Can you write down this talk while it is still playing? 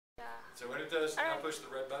So when it does, now push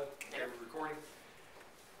the red button. Okay, we're recording.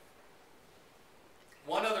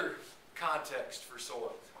 One other context for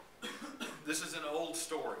soil. This is an old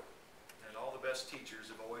story, and all the best teachers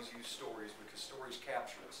have always used stories because stories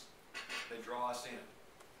capture us. They draw us in.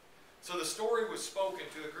 So the story was spoken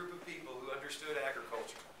to a group of people who understood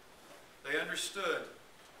agriculture. They understood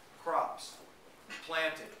crops,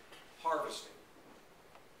 planting, harvesting.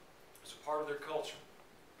 It was a part of their culture.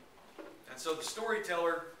 And so the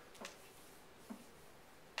storyteller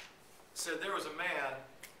said there was a man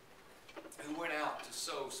who went out to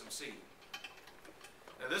sow some seed.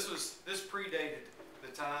 Now this predated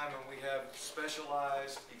the time when we have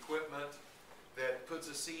specialized equipment that puts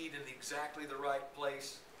a seed in exactly the right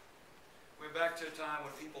place. Went back to a time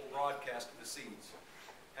when people broadcasted the seeds.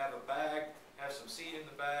 Have a bag, have some seed in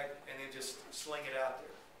the bag, and then just sling it out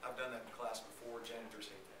there. I've done that in class before. Janitors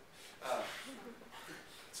hate that.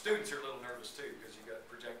 Students are a little nervous too because you've got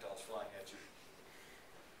projectiles flying at you.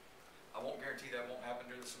 I won't guarantee that won't happen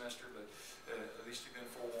during the semester, but at least you've been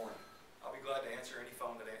forewarned. I'll be glad to answer any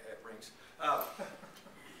phone that rings.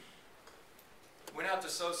 Went out to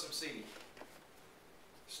sow some seed.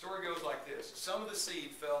 The story goes like this. Some of the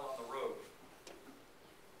seed fell on the road.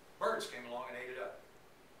 Birds came along and ate it up.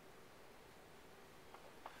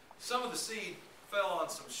 Some of the seed fell on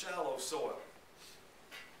some shallow soil.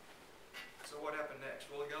 So what happened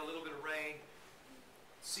next? Well, it got a little bit of rain.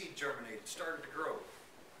 Seed germinated, started to grow.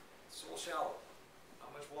 Soil shallow.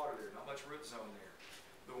 Not much water there, not much root zone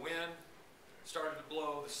there. The wind started to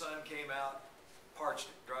blow, the sun came out, parched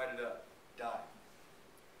it, dried it up, died.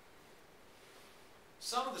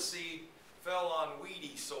 Some of the seed fell on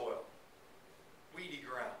weedy soil, weedy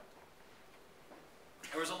ground.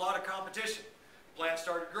 There was a lot of competition. Plants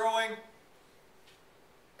started growing,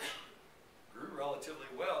 grew relatively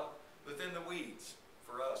well, but then the weeds,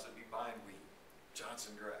 for us, it'd be bindweed,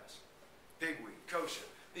 Johnson grass, bigweed, kochia.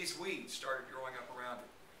 These weeds started growing up around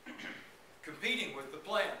it, competing with the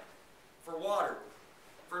plant for water,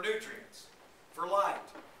 for nutrients, for light.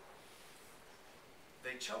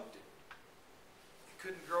 They choked it. It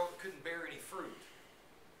couldn't grow, it couldn't bear any fruit,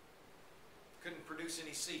 couldn't produce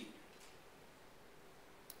any seed.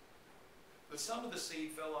 But some of the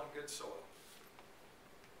seed fell on good soil.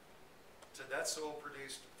 So that soil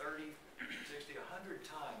produced 30, 60, 100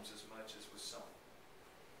 times as much as was sown.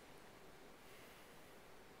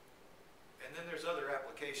 And then there's other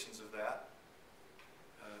applications of that.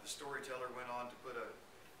 The storyteller went on to put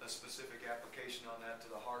a specific application on that to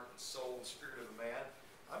the heart and soul and spirit of a man.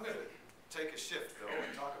 I'm going to take a shift, though,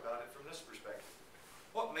 and talk about it from this perspective.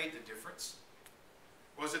 What made the difference?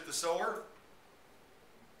 Was it the sower?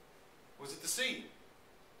 Was it the seed?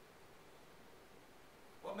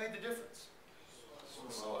 What made the difference?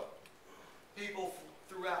 Soil. People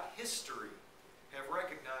throughout history have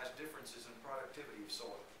recognized differences in productivity of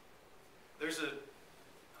soil. There's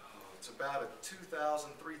it's about a 2,000,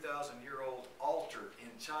 3,000-year-old altar in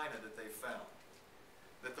China that they found.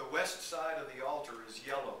 That the west side of the altar is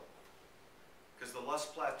yellow because the Loess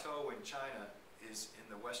Plateau in China is in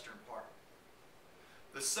the western part.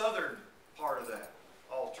 The southern part of that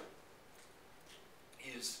altar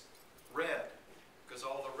is red because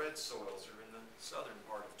all the red soils are in the southern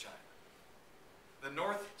part of China. The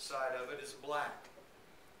north side of it is black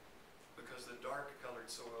because the dark colored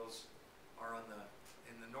soils are in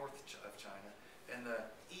the north of China, and the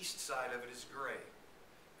east side of it is gray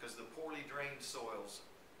because the poorly drained soils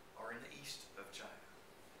are in the east of China.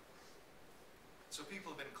 So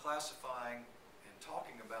people have been classifying and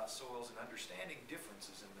talking about soils and understanding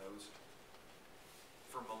differences in those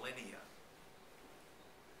for millennia.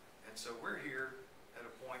 And so we're here at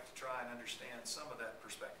a point to try and understand some of that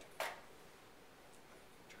perspective.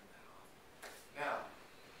 Turn that off. Now,